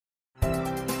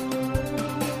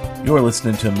You are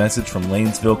listening to a message from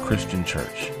Lanesville Christian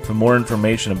Church. For more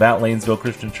information about Lanesville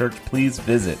Christian Church, please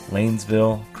visit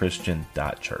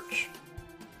lanesvillechristian.church.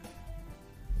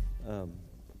 A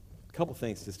couple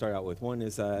things to start out with. One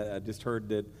is I just heard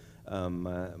that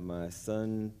my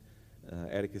son,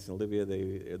 Atticus and Olivia,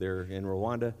 they're in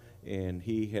Rwanda, and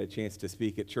he had a chance to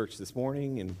speak at church this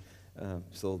morning, and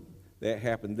so that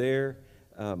happened there.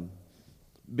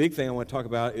 Big thing I want to talk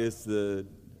about is the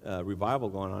revival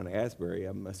going on in Asbury.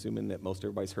 I'm assuming that most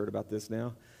everybody's heard about this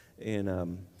now.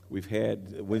 And we've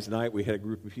had, Wednesday night, we had a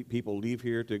group of people leave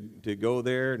here to go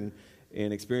there and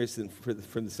experience it for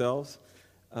themselves.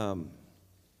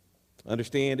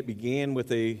 Understand it began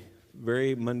with a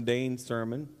very mundane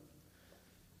sermon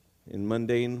and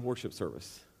mundane worship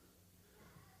service.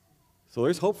 So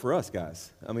there's hope for us,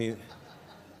 guys. I mean,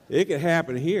 it could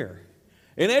happen here.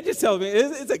 And that just tells me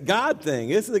it's a God thing.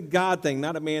 This is a God thing,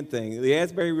 not a man thing. The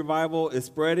Asbury revival is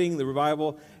spreading. The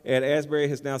revival at Asbury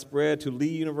has now spread to Lee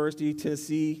University,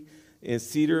 Tennessee, and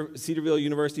Cedarville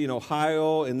University in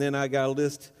Ohio. And then I got a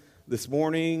list this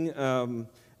morning.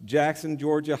 Jackson,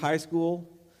 Georgia High School,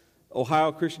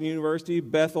 Ohio Christian University,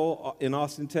 Bethel in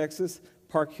Austin, Texas,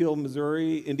 Park Hill,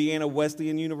 Missouri, Indiana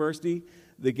Wesleyan University,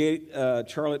 The Gate,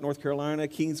 Charlotte, North Carolina,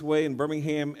 Kingsway in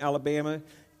Birmingham, Alabama,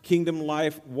 Kingdom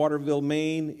Life, Waterville,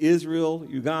 Maine, Israel,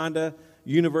 Uganda,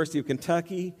 University of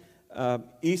Kentucky,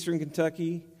 Eastern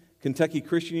Kentucky, Kentucky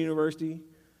Christian University,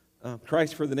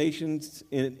 Christ for the Nations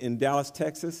in Dallas,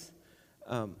 Texas.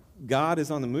 God is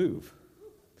on the move.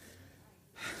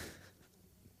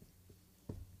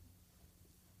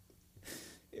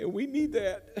 And we need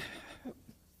that.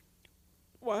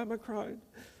 Why am I crying?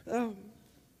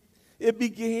 It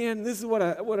began, this is what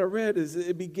I read, is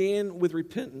it began with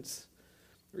repentance.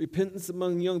 Repentance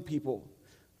among young people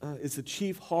is the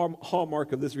chief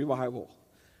hallmark of this revival.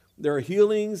 There are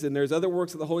healings and there's other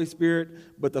works of the Holy Spirit,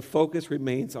 but the focus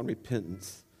remains on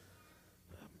repentance.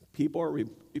 People are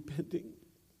repenting.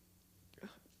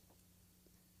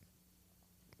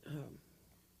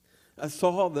 I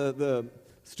saw the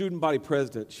student body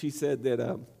president. She said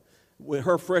that when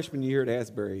her freshman year at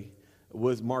Asbury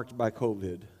was marked by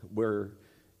COVID, where,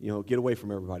 get away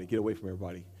from everybody, get away from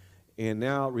everybody. And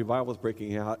now revival is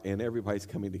breaking out, and everybody's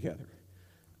coming together.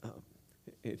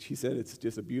 And she said it's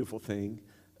just a beautiful thing.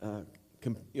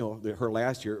 Her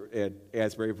last year at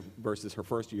Asbury versus her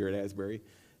first year at Asbury.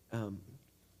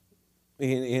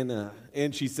 And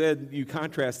she said you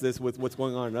contrast this with what's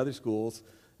going on in other schools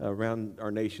around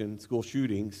our nation, school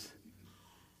shootings.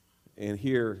 And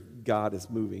here, God is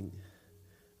moving.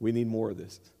 We need more of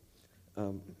this.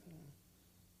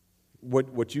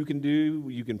 What you can do,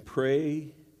 you can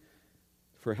pray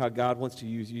for how God wants to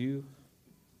use you.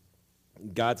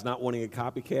 God's not wanting a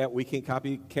copycat. We can't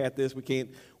copycat this. We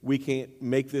can't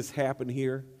make this happen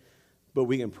here, but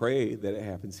we can pray that it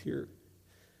happens here.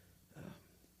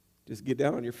 Just get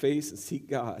down on your face and seek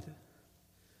God.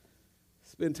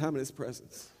 Spend time in His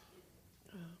presence.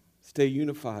 Stay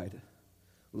unified.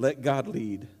 Let God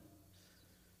lead.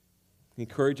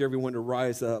 Encourage everyone to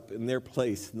rise up in their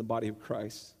place in the body of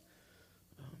Christ.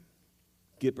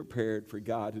 Get prepared for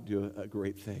God to do a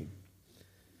great thing.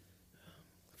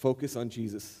 Focus on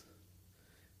Jesus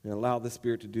and allow the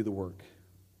Spirit to do the work.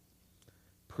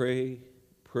 Pray,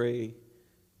 pray,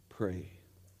 pray.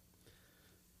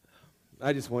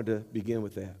 I just wanted to begin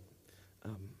with that.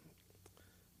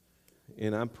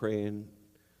 And I'm praying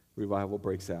revival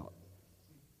breaks out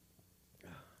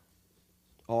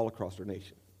all across our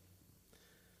nation.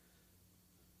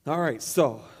 All right,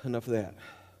 so enough of that.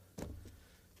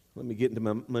 Let me get into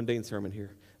my mundane sermon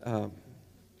here.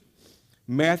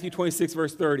 Matthew 26,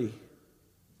 verse 30.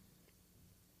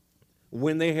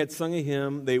 When they had sung a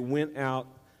hymn, they went out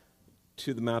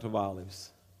to the Mount of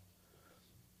Olives.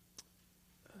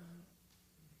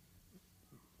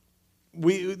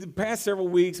 The past several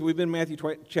weeks, we've been in Matthew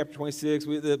chapter 26.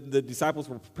 The disciples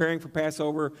were preparing for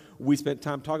Passover. We spent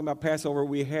time talking about Passover.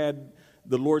 We had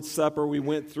the Lord's Supper. We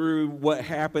went through what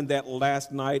happened that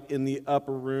last night in the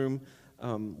upper room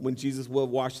when Jesus will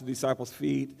wash the disciples'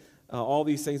 feet. All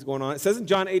these things going on. It says in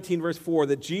John 18, verse 4,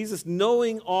 that Jesus,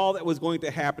 knowing all that was going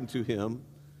to happen to him,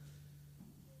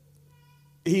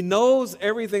 he knows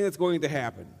everything that's going to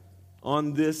happen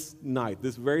on this night,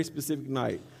 this very specific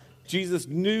night. Jesus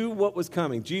knew what was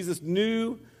coming. Jesus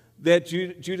knew that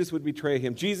Judas would betray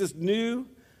him. Jesus knew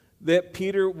that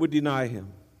Peter would deny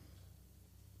him.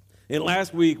 And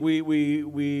last week,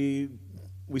 we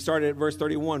started at verse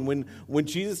 31. When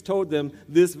Jesus told them,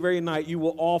 this very night you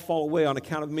will all fall away on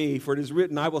account of me, for it is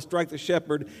written, I will strike the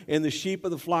shepherd, and the sheep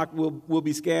of the flock will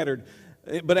be scattered.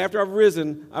 But after I've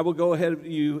risen, I will go ahead of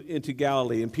you into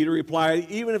Galilee. And Peter replied,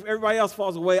 even if everybody else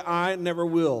falls away, I never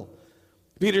will.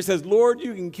 Peter says, Lord,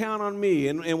 you can count on me.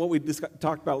 And what we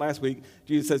talked about last week,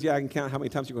 Jesus says, yeah, I can count how many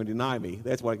times you're going to deny me.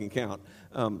 That's what I can count.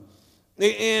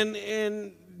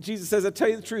 And Jesus says, I tell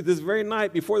you the truth, this very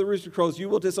night before the rooster crows, you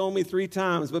will disown me 3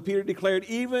 times. But Peter declared,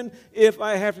 even if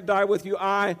I have to die with you,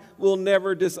 I will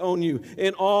never disown you.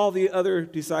 And all the other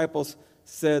disciples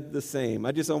said the same.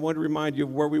 I want to remind you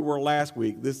of where we were last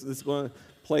week. This is going to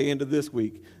play into this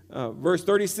week. Verse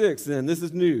 36, then, this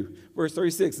is new. Verse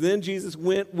 36, then Jesus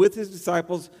went with his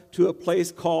disciples to a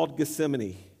place called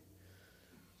Gethsemane.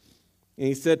 And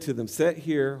he said to them, sit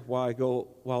here while I go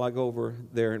over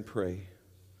there and pray.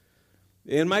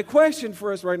 And my question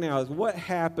for us right now is, what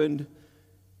happened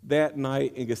that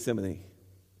night in Gethsemane?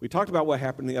 We talked about what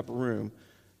happened in the upper room.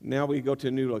 Now we go to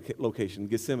a new location,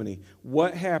 Gethsemane.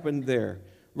 What happened there?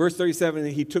 Verse 37,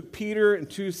 he took Peter and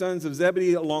 2 sons of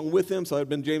Zebedee along with him, so it had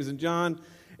been James and John.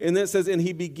 And then it says, and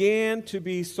he began to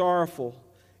be sorrowful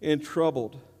and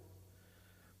troubled.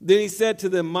 Then he said to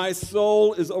them, my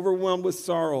soul is overwhelmed with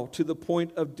sorrow to the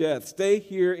point of death. Stay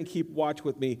here and keep watch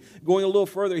with me. Going a little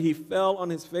further, he fell on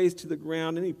his face to the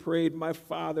ground and he prayed, my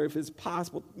Father, if it's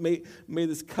possible, may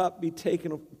this cup be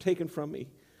taken from me.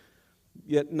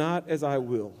 Yet not as I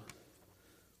will,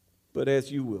 but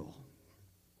as you will.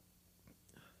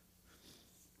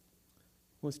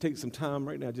 Let's take some time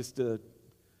right now just to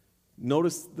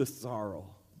notice the sorrow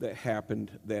that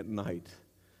happened that night.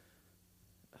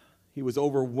 He was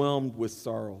overwhelmed with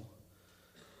sorrow.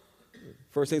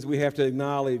 First things we have to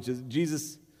acknowledge is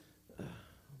Jesus,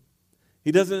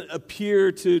 he doesn't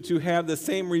appear to have the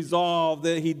same resolve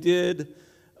that he did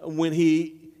when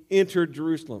he entered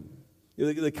Jerusalem.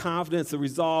 The confidence, the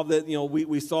resolve that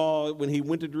we saw when he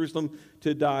went to Jerusalem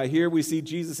to die. Here we see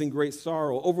Jesus in great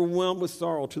sorrow, overwhelmed with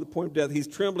sorrow to the point of death. He's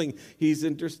trembling. He's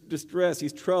in distress.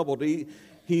 He's troubled.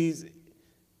 He's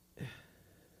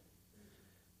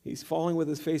falling with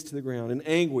his face to the ground in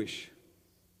anguish,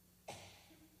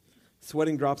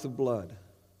 sweating drops of blood.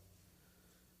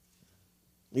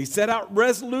 He set out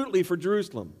resolutely for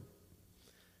Jerusalem,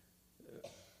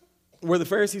 where the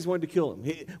Pharisees wanted to kill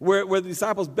him, where the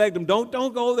disciples begged him, don't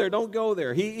go there, don't go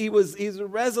there. He's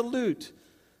resolute.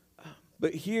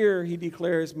 But here he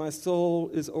declares, my soul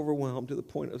is overwhelmed to the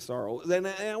point of sorrow. And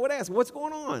I would ask, what's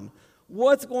going on?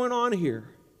 What's going on here?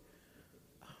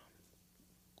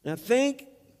 And I think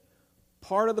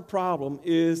part of the problem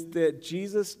is that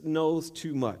Jesus knows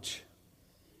too much.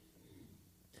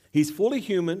 He's fully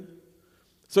human.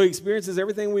 So he experiences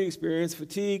everything we experience,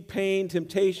 fatigue, pain,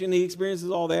 temptation. He experiences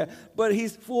all that. But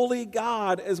he's fully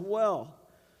God as well.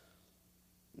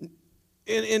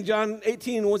 In John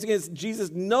 18, once again, it's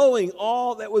Jesus knowing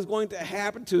all that was going to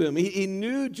happen to him. He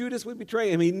knew Judas would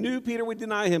betray him. He knew Peter would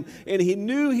deny him. And he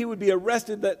knew he would be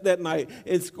arrested that night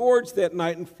and scourged that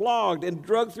night and flogged and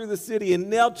dragged through the city and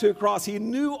nailed to a cross. He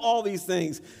knew all these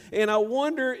things. And I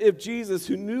wonder if Jesus,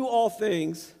 who knew all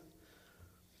things,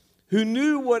 who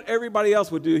knew what everybody else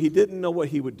would do, he didn't know what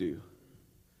he would do.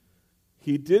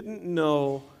 He didn't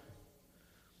know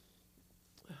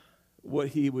what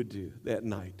he would do that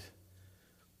night.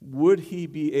 Would he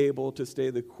be able to stay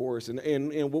the course?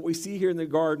 And what we see here in the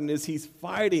garden is he's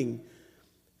fighting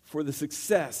for the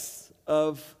success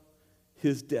of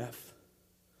his death.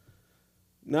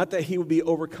 Not that he would be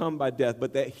overcome by death,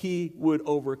 but that he would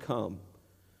overcome.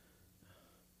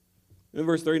 In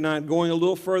verse 39, going a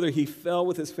little further, he fell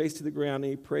with his face to the ground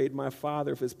and he prayed, my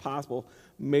Father, if it's possible,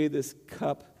 may this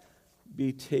cup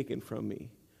be taken from me.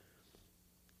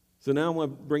 So now I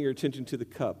want to bring your attention to the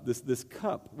cup. This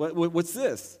cup. What's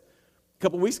this? A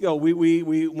couple weeks ago,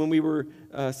 when we were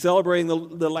celebrating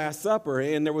the Last Supper,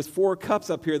 and there was 4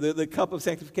 cups up here: the cup of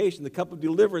sanctification, the cup of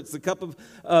deliverance, the cup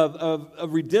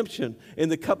of redemption,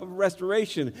 and the cup of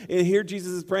restoration. And here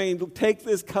Jesus is praying, "Take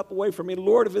this cup away from me,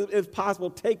 Lord, if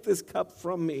possible, take this cup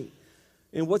from me."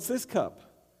 And what's this cup?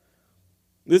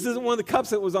 This isn't one of the cups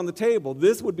that was on the table.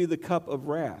 This would be the cup of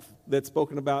wrath that's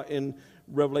spoken about in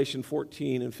Revelation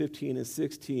 14 and 15 and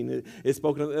 16. It's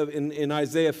spoken of in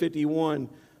Isaiah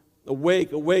 51.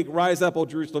 Awake, awake, rise up, O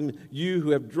Jerusalem, you who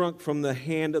have drunk from the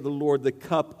hand of the Lord the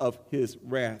cup of his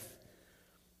wrath.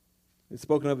 It's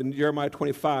spoken of in Jeremiah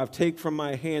 25. Take from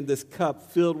my hand this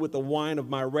cup filled with the wine of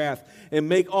my wrath, and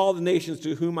make all the nations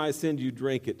to whom I send you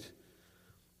drink it.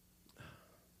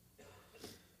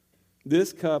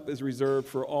 This cup is reserved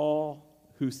for all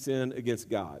who sin against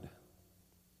God.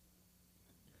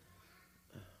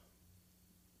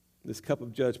 This cup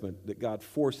of judgment that God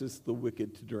forces the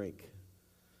wicked to drink.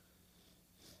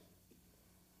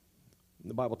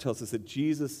 The Bible tells us that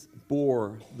Jesus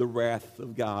bore the wrath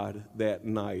of God that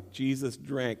night. Jesus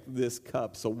drank this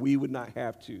cup so we would not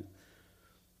have to.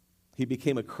 He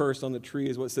became a curse on the tree,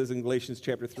 is what it says in Galatians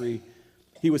chapter 3.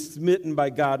 He was smitten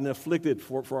by God and afflicted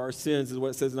for our sins, is what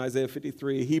it says in Isaiah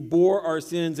 53. He bore our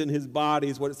sins in his body,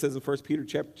 is what it says in 1 Peter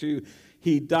chapter 2.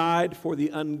 He died for the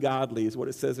ungodly, is what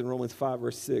it says in Romans 5,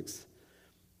 verse 6.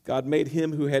 God made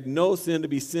him who had no sin to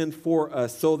be sin for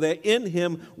us, so that in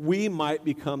him we might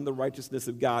become the righteousness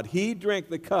of God. He drank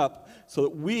the cup so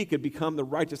that we could become the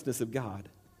righteousness of God.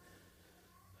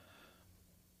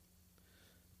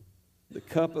 The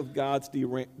cup of God's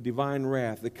divine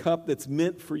wrath, the cup that's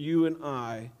meant for you and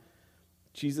I,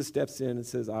 Jesus steps in and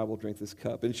says, I will drink this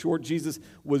cup. In short, Jesus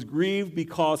was grieved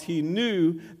because he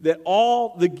knew that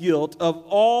all the guilt of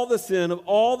all the sin, of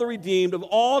all the redeemed, of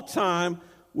all time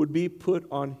would be put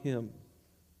on him,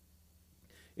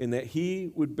 and that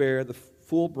he would bear the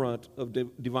full brunt of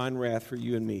divine wrath for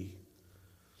you and me.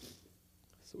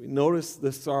 So we notice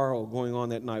the sorrow going on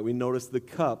that night. We notice the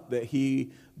cup that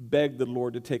he begged the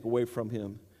Lord to take away from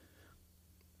him.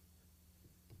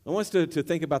 I want us to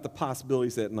think about the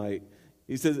possibilities that night.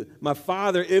 He says, my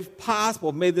Father, if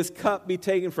possible, may this cup be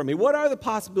taken from me. What are the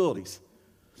possibilities?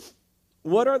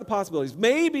 What are the possibilities?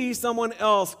 Maybe someone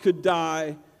else could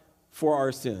die for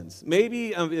our sins.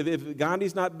 Maybe if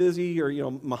Gandhi's not busy, or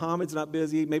Muhammad's not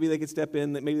busy, maybe they could step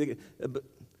in. Maybe they could,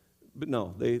 but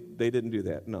no, they didn't do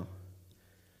that. No.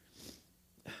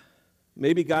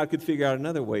 Maybe God could figure out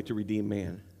another way to redeem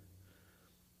man.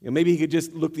 Maybe he could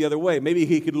just look the other way. Maybe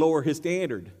he could lower his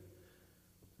standard.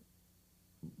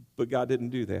 But God didn't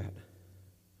do that.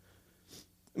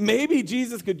 Maybe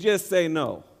Jesus could just say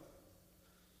no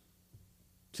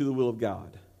to the will of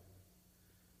God.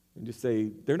 And just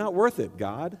say, they're not worth it,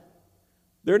 God.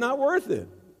 They're not worth it.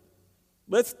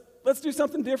 Let's do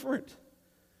something different.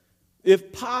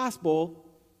 If possible,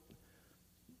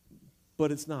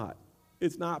 but it's not.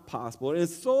 It's not possible. And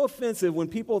it's so offensive when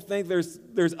people think there's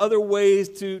other ways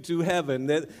to heaven,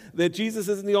 that Jesus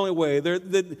isn't the only way,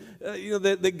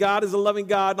 that God is a loving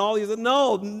God and all these.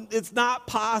 No, it's not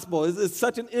possible. It's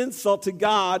such an insult to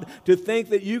God to think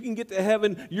that you can get to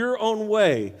heaven your own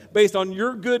way, based on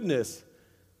your goodness,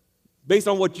 based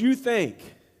on what you think.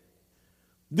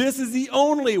 This is the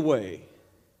only way.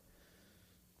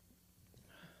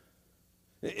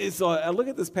 And so I look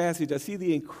at this passage, I see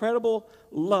the incredible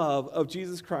love of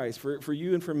Jesus Christ for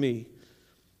you and for me,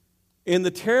 and the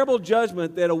terrible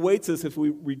judgment that awaits us if we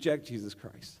reject Jesus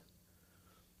Christ.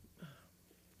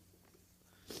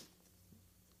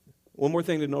 One more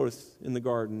thing to notice in the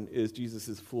garden is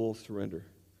Jesus' full surrender.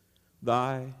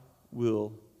 Thy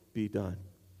will be done.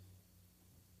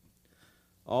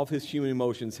 All of his human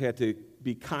emotions had to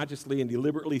be consciously and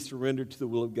deliberately surrendered to the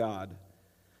will of God.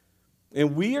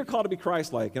 And we are called to be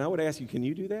Christ-like. And I would ask you, can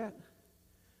you do that?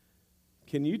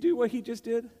 Can you do what he just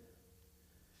did?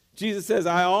 Jesus says,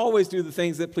 I always do the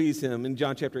things that please him, in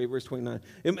John chapter 8, verse 29.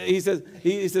 He says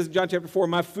in John chapter 4,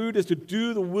 my food is to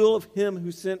do the will of him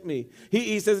who sent me.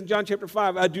 He says in John chapter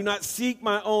 5, I do not seek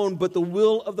my own, but the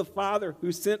will of the Father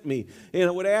who sent me. And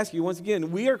I would ask you, once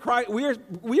again, we are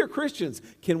Christians.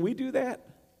 Can we do that?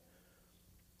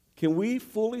 Can we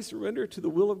fully surrender to the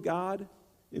will of God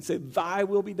and say, thy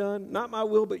will be done? Not my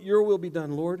will, but your will be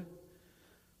done, Lord.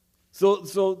 So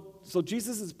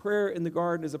Jesus' prayer in the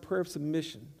garden is a prayer of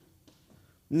submission.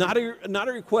 Not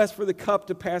a request for the cup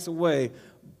to pass away,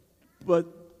 but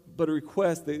a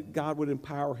request that God would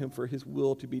empower him for his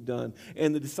will to be done.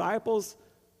 And the disciples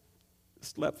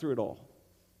slept through it all.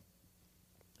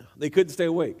 They couldn't stay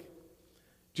awake.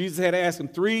 Jesus had to ask them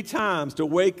 3 times to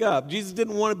wake up. Jesus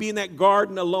didn't want to be in that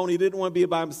garden alone. He didn't want to be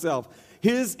by himself.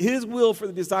 His will for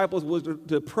the disciples was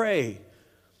to pray.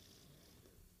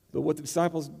 But what the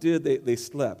disciples did, they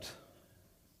slept.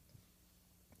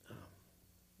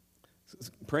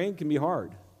 Praying can be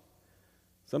hard.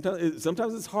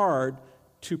 Sometimes it's hard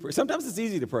to pray. Sometimes it's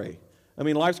easy to pray. I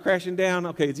mean, life's crashing down.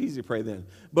 Okay, it's easy to pray then.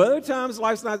 But other times,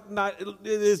 life's not.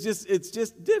 It's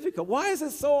just difficult. Why is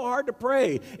it so hard to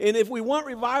pray? And if we want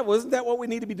revival, isn't that what we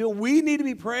need to be doing? We need to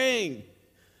be praying.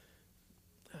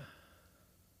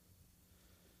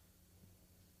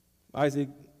 Isaac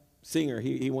Singer,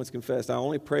 he once confessed, I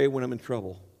only pray when I'm in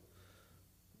trouble.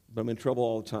 But I'm in trouble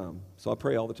all the time, so I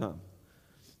pray all the time.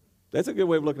 That's a good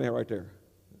way of looking at it right there.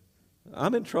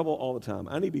 I'm in trouble all the time.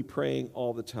 I need to be praying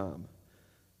all the time.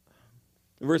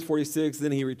 In verse 46,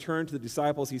 then he returned to the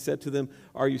disciples. He said to them,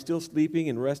 are you still sleeping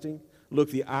and resting? Look,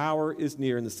 the hour is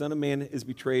near, and the Son of Man is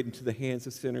betrayed into the hands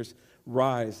of sinners.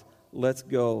 Rise, let's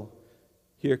go.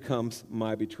 Here comes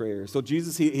my betrayer. So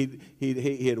Jesus, he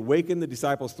had awakened the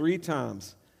disciples 3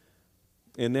 times,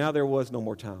 and now there was no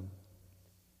more time.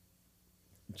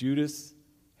 Judas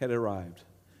had arrived,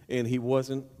 and he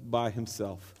wasn't by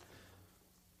himself.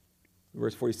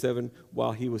 Verse 47,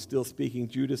 while he was still speaking,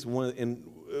 Judas, one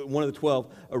of the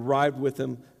 12, arrived with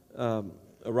him.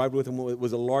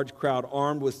 Was a large crowd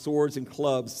armed with swords and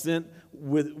clubs, sent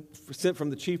from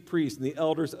the chief priests and the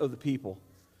elders of the people.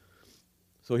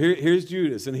 So here's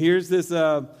Judas, and here's this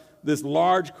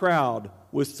large crowd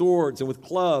with swords and with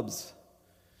clubs.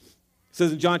 It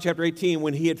says in John chapter 18,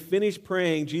 when he had finished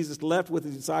praying, Jesus left with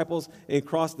his disciples and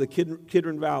crossed the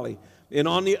Kidron Valley. And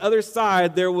on the other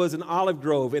side, there was an olive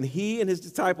grove, and he and his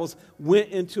disciples went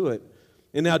into it.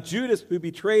 And now Judas, who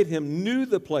betrayed him, knew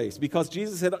the place because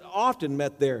Jesus had often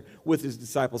met there with his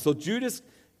disciples. So Judas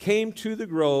came to the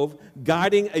grove,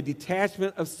 guiding a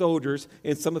detachment of soldiers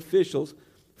and some officials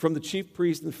from the chief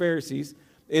priests and Pharisees,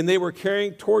 and they were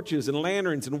carrying torches and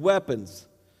lanterns and weapons.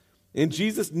 And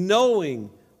Jesus,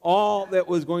 knowing all that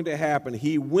was going to happen,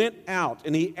 he went out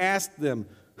and he asked them,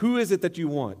 "Who is it that you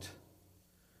want?"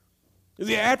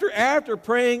 After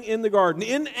praying in the garden,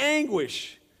 in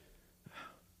anguish,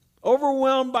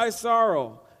 overwhelmed by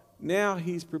sorrow, now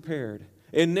he's prepared.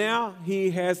 And now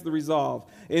he has the resolve.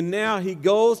 And now he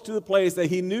goes to the place that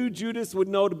he knew Judas would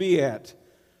know to be at.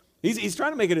 He's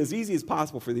trying to make it as easy as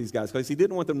possible for these guys because he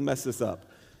didn't want them to mess this up.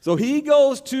 So he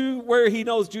goes to where he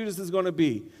knows Judas is going to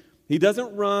be. He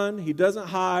doesn't run. He doesn't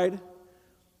hide.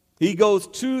 He goes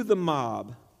to the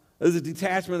mob. There's a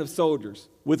detachment of soldiers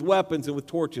with weapons and with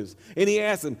torches. And he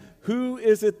asks them, "Who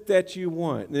is it that you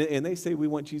want?" And they say, "We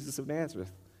want Jesus of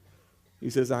Nazareth." He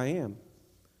says, "I am."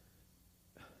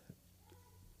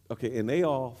 Okay, and they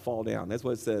all fall down. That's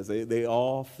what it says. They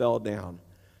all fell down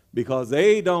because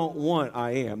they don't want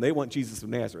 "I am." They want Jesus of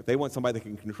Nazareth. They want somebody that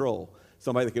can control,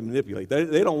 somebody that can manipulate.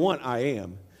 They don't want "I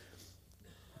am."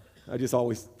 I just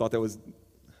always thought that was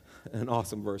an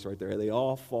awesome verse right there. They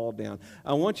all fall down.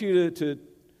 I want you to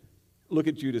look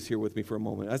at Judas here with me for a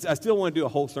moment. I still want to do a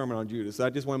whole sermon on Judas. I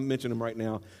just want to mention him right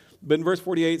now. But in verse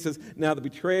 48 it says, "Now the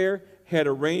betrayer had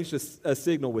arranged a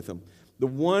signal with him. The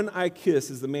one I kiss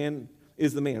is the man.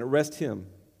 Arrest him."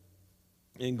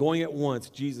 And going at once,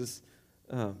 Judas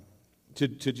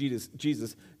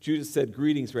said,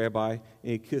 "Greetings, Rabbi,"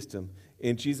 and he kissed him.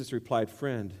 And Jesus replied,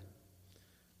 "Friend,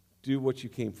 do what you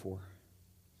came for."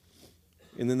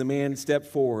 And then the man stepped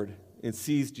forward and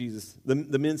seized Jesus. The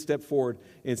men stepped forward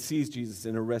and seized Jesus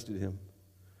and arrested him.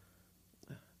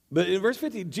 But in verse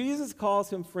 50, Jesus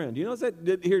calls him friend. You notice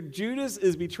that here Judas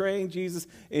is betraying Jesus,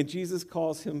 and Jesus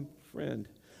calls him friend,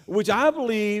 which I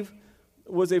believe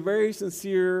was a very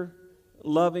sincere,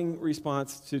 loving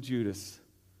response to Judas.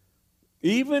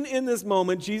 Even in this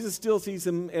moment, Jesus still sees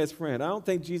him as friend. I don't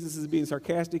think Jesus is being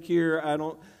sarcastic here. I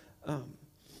don't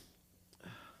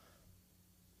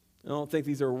think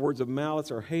these are words of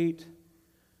malice or hate.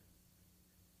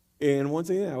 And once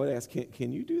again, I would ask,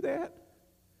 can you do that?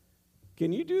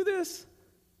 Can you do this?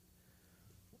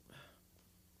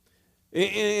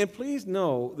 And please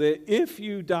know that if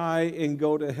you die and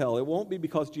go to hell, it won't be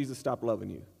because Jesus stopped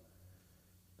loving you.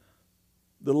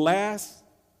 The last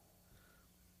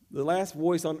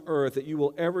voice on earth that you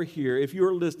will ever hear, if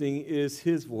you're listening, is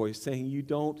his voice saying, "You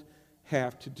don't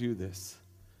have to do this.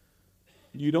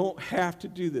 You don't have to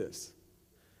do this.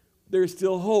 There's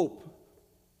still hope."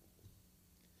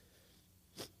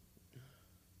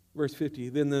 Verse 50,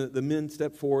 then the men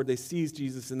stepped forward, they seized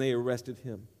Jesus, and they arrested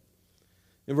him.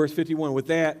 In verse 51, with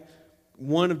that,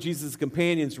 one of Jesus'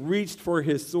 companions reached for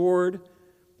his sword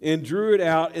and drew it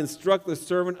out and struck the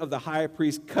servant of the high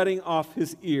priest, cutting off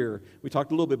his ear. We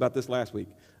talked a little bit about this last week.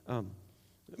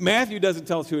 Matthew doesn't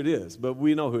tell us who it is, but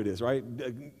we know who it is,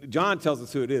 right? John tells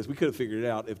us who it is. We could have figured it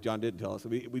out if John didn't tell us.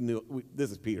 We knew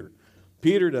this is Peter.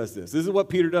 Peter does this. This is what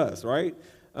Peter does, right?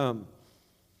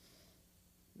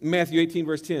 Matthew 18,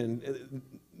 verse 10.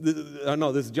 This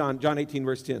is John 18,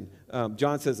 verse 10.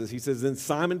 John says this. He says, "Then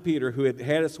Simon Peter, who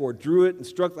had a sword, drew it and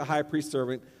struck the high priest's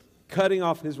servant, cutting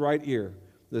off his right ear.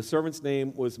 The servant's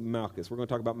name was Malchus." We're going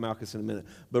to talk about Malchus in a minute.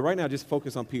 But right now, just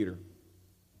focus on Peter.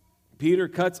 Peter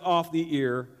cuts off the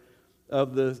ear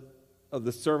of the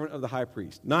servant of the high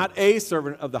priest. Not a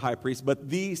servant of the high priest, but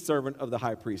the servant of the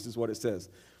high priest is what it says.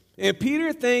 And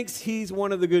Peter thinks he's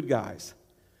one of the good guys,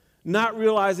 not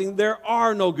realizing there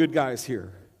are no good guys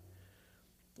here.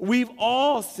 We've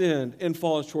all sinned and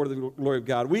fallen short of the glory of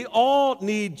God. We all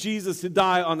need Jesus to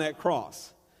die on that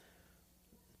cross.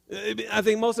 I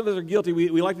think most of us are guilty.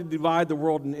 We like to divide the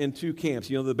world in two camps,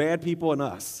 the bad people and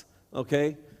us,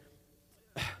 okay?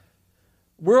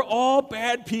 We're all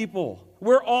bad people.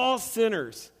 We're all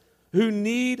sinners who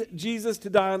need Jesus to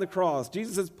die on the cross.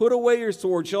 Jesus says, "Put away your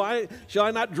sword. Shall I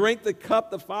not drink the cup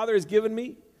the Father has given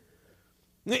me?"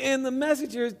 And the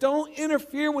message here is don't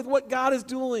interfere with what God is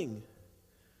doing.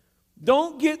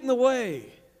 Don't get in the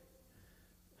way.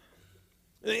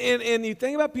 And you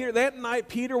think about Peter, that night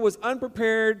Peter was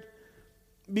unprepared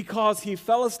because he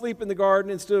fell asleep in the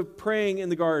garden instead of praying in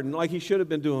the garden like he should have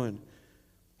been doing.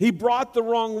 He brought the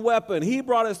wrong weapon. He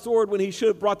brought a sword when he should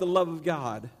have brought the love of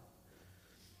God.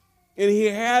 And he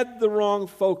had the wrong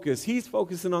focus. He's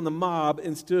focusing on the mob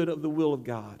instead of the will of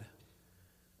God.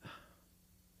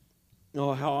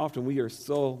 Oh, how often we are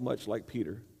so much like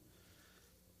Peter.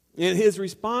 And his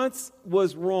response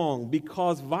was wrong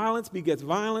because violence begets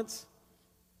violence.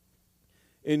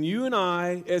 And you and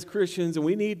I, as Christians, and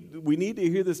we need to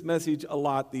hear this message a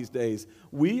lot these days,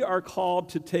 we are called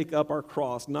to take up our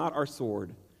cross, not our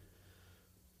sword.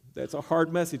 That's a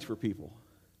hard message for people.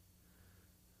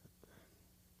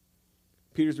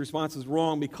 Peter's response was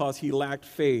wrong because he lacked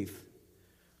faith.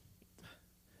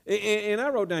 And I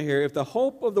wrote down here, if the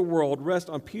hope of the world rests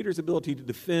on Peter's ability to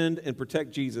defend and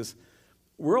protect Jesus,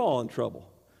 we're all in trouble.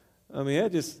 I mean,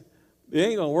 it ain't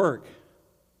going to work.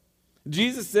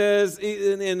 Jesus says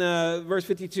in verse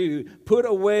 52, put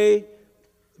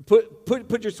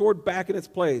your sword back in its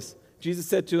place. Jesus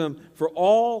said to him, for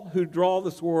all who draw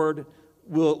the sword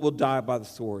will die by the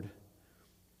sword.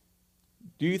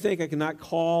 Do you think I cannot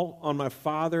call on my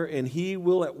Father and he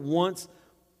will at once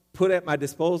put at my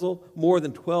disposal more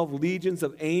than 12 legions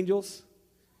of angels?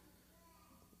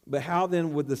 But how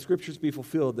then would the scriptures be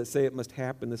fulfilled that say it must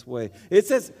happen this way? It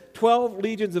says 12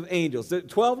 legions of angels.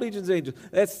 12 legions of angels,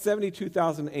 that's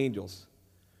 72,000 angels.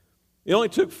 It only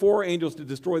took 4 angels to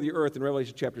destroy the earth in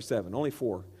Revelation chapter 7, only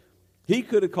 4. He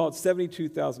could have called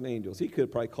 72,000 angels. He could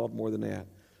have probably called more than that.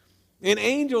 And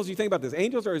angels, you think about this,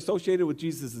 angels are associated with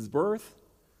Jesus' birth.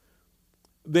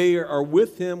 They are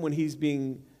with him when he's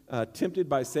being tempted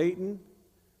by Satan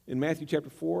in Matthew chapter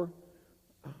 4.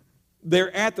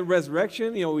 They're at the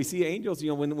resurrection. You know, we see angels. You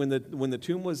know, when the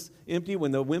tomb was empty,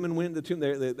 when the women went in the tomb,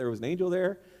 there was an angel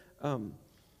there.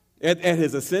 At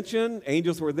his ascension,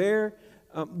 angels were there.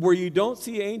 Where you don't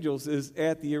see angels is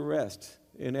at the arrest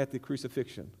and at the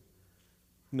crucifixion.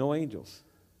 No angels.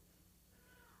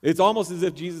 It's almost as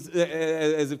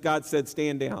if God said,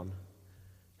 "Stand down,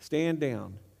 stand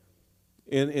down."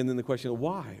 And then the question,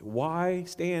 why? Why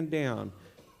stand down?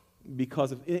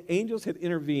 Because if angels had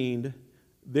intervened,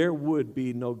 there would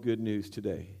be no good news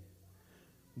today.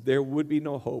 There would be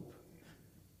no hope.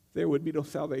 There would be no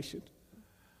salvation.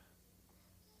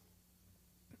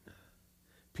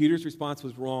 Peter's response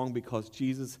was wrong because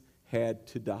Jesus had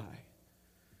to die.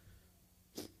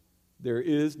 There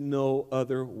is no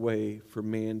other way for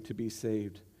man to be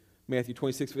saved. Matthew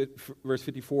 26, verse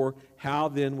 54, how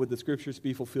then would the scriptures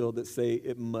be fulfilled that say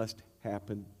it must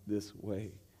happen this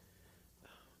way?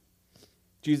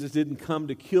 Jesus didn't come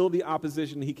to kill the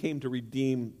opposition. He came to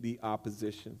redeem the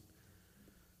opposition.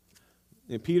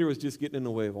 And Peter was just getting in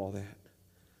the way of all that.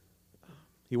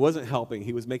 He wasn't helping.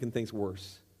 He was making things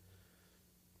worse.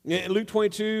 And Luke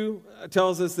 22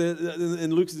 tells us that,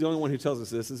 and Luke is the only one who tells us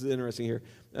this. This is interesting here.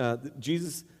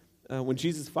 When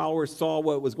Jesus' followers saw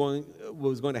what was going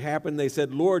to happen, they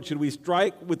said, "Lord, should we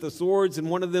strike with the swords?" And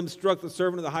one of them struck the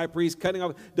servant of the high priest, cutting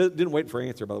off. Didn't wait for an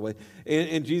answer, by the way.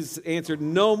 And Jesus answered,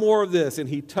 "No more of this." And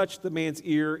he touched the man's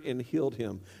ear and healed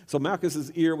him. So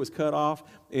Malchus's ear was cut off,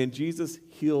 and Jesus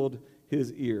healed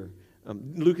his ear.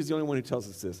 Luke is the only one who tells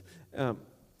us this.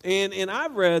 And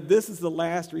I've read this is the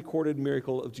last recorded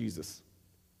miracle of Jesus,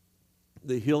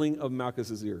 the healing of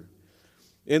Malchus's ear.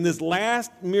 And this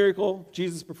last miracle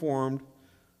Jesus performed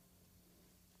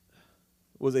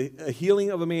was a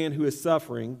healing of a man who is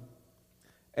suffering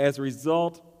as a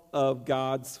result of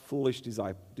God's foolish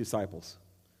disciples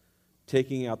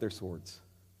taking out their swords.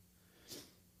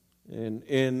 And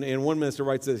one minister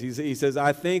writes this. He says,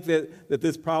 "I think that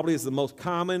this probably is the most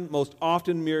common, most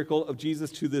often miracle of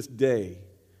Jesus to this day."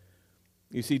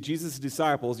 You see, Jesus'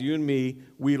 disciples, you and me,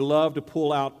 we love to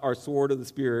pull out our sword of the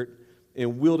Spirit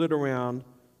and wield it around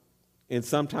and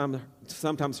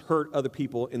sometimes hurt other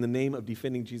people in the name of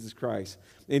defending Jesus Christ.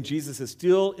 And Jesus is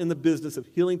still in the business of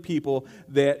healing people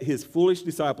that his foolish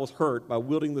disciples hurt by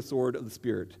wielding the sword of the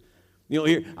Spirit. You know,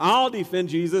 here, I'll defend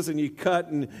Jesus, and you cut,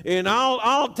 and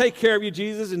I'll take care of you,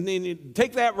 Jesus, and then you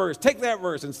take that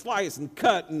verse, and slice and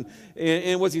cut,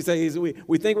 and what's he say?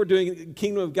 We think we're doing the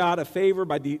kingdom of God a favor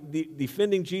by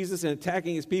defending Jesus and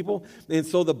attacking his people, and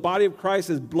so the body of Christ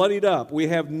is bloodied up. We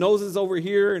have noses over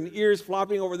here and ears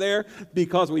flopping over there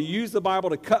because we use the Bible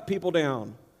to cut people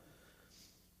down.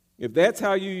 If that's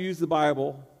how you use the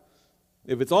Bible,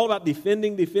 if it's all about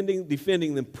defending,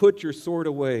 then put your sword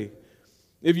away.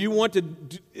 If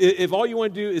all you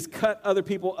want to do is cut other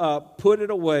people up, put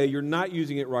it away. You're not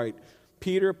using it right.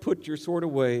 Peter, put your sword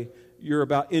away. You're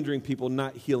about injuring people,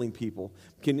 not healing people.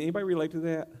 Can anybody relate to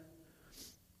that?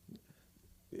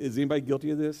 Is anybody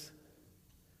guilty of this?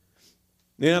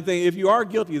 And I'm thinking, if you are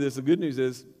guilty of this, the good news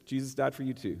is Jesus died for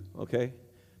you too, okay?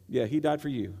 Yeah, he died for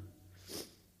you.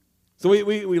 So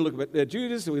we look at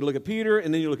Judas, and we look at Peter,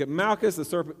 and then you look at Malchus, the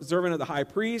servant of the high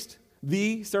priest,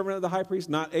 the servant of the high priest,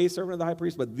 not a servant of the high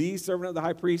priest, but the servant of the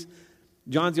high priest.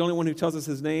 John's the only one who tells us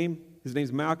his name. His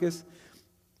name's Malchus.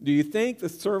 Do you think the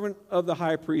servant of the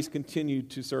high priest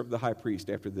continued to serve the high priest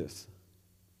after this?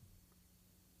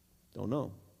 Don't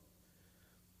know.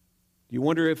 Do you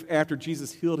wonder if after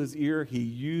Jesus healed his ear, he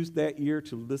used that ear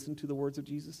to listen to the words of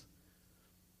Jesus?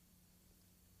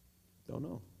 Don't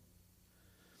know.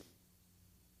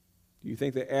 Do you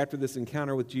think that after this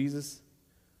encounter with Jesus,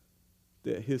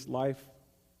 that his life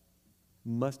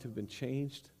must have been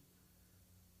changed?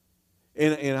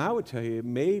 And I would tell you,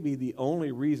 maybe the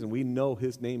only reason we know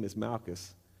his name is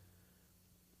Malchus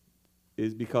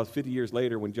is because 50 years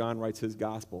later, when John writes his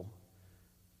gospel,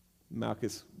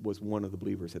 Malchus was one of the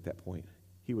believers at that point.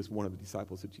 He was one of the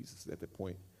disciples of Jesus at that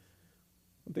point.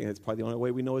 I think that's probably the only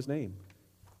way we know his name.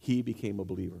 He became a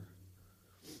believer.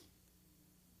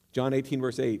 John 18,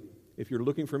 verse 8, if you're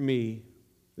looking for me,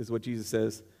 this is what Jesus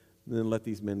says, then let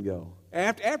these men go.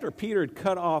 After Peter had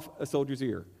cut off a soldier's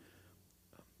ear,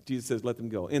 Jesus says, let them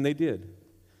go. And they did.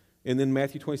 And then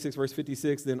Matthew 26, verse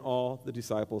 56, then all the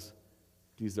disciples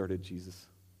deserted Jesus.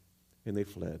 And they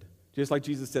fled. Just like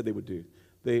Jesus said they would do.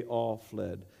 They all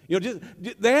fled. You know,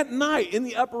 just that night in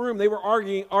the upper room, they were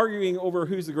arguing over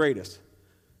who's the greatest.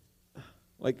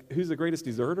 Like, who's the greatest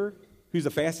deserter? Who's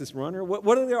the fastest runner?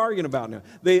 What are they arguing about now?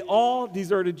 They all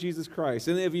deserted Jesus Christ.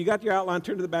 And if you got your outline,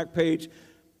 turn to the back page,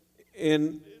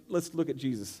 and let's look at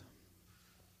Jesus.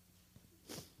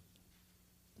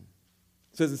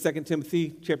 It says in 2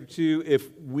 Timothy chapter 2, if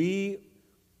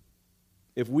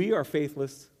we are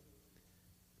faithless,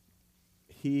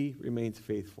 he remains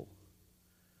faithful.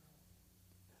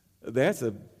 That's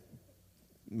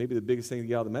maybe the biggest thing to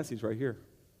get out of the message right here.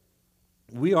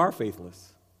 We are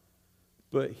faithless,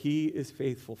 but he is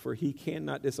faithful, for he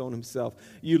cannot disown himself.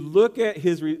 You look at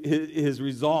his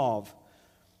resolve.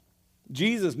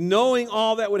 Jesus, knowing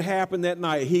all that would happen that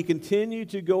night, he continued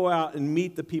to go out and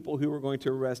meet the people who were going to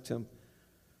arrest him.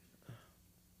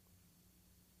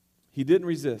 He didn't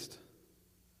resist.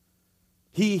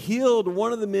 He healed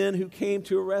one of the men who came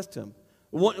to arrest him.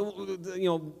 One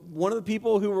of the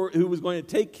people who was going to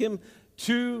take him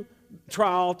to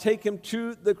trial, take him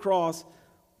to the cross.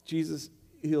 Jesus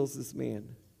heals this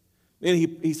man. And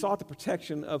he sought the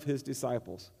protection of his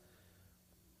disciples.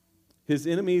 His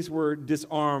enemies were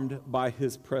disarmed by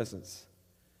his presence.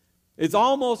 It's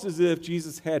almost as if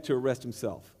Jesus had to arrest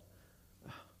himself.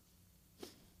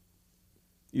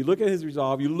 You look at his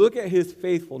resolve, you look at his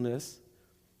faithfulness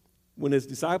when his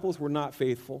disciples were not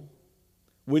faithful.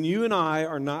 When you and I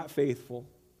are not faithful,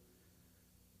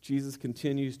 Jesus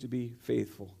continues to be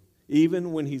faithful.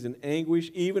 Even when he's in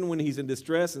anguish, even when he's in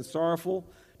distress and sorrowful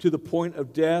to the point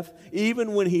of death,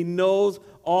 even when he knows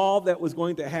all that was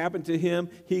going to happen to him,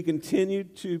 he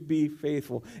continued to be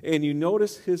faithful. And you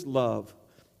notice his love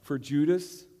for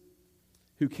Judas,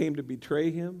 who came to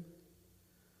betray him,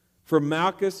 for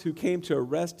Malchus, who came to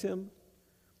arrest him,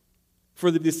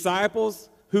 for the disciples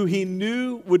who he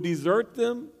knew would desert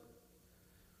them,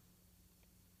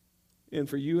 and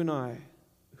for you and I,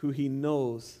 who he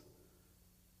knows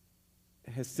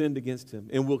has sinned against him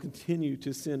and will continue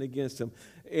to sin against him.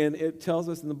 And it tells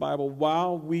us in the Bible,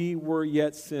 while we were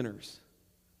yet sinners,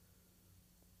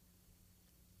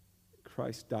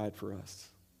 Christ died for us.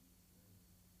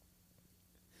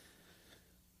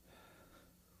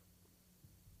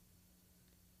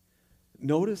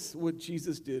 Notice what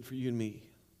Jesus did for you and me.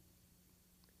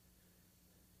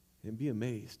 And be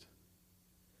amazed.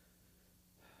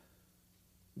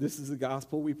 This is the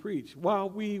gospel we preach. While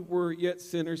we were yet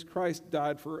sinners, Christ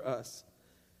died for us.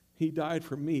 He died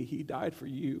for me. He died for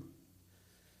you.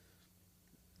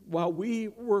 While we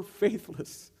were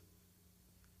faithless,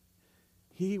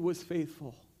 he was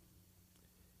faithful.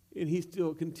 And he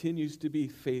still continues to be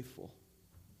faithful.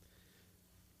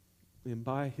 And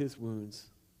by his wounds,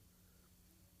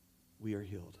 we are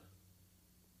healed.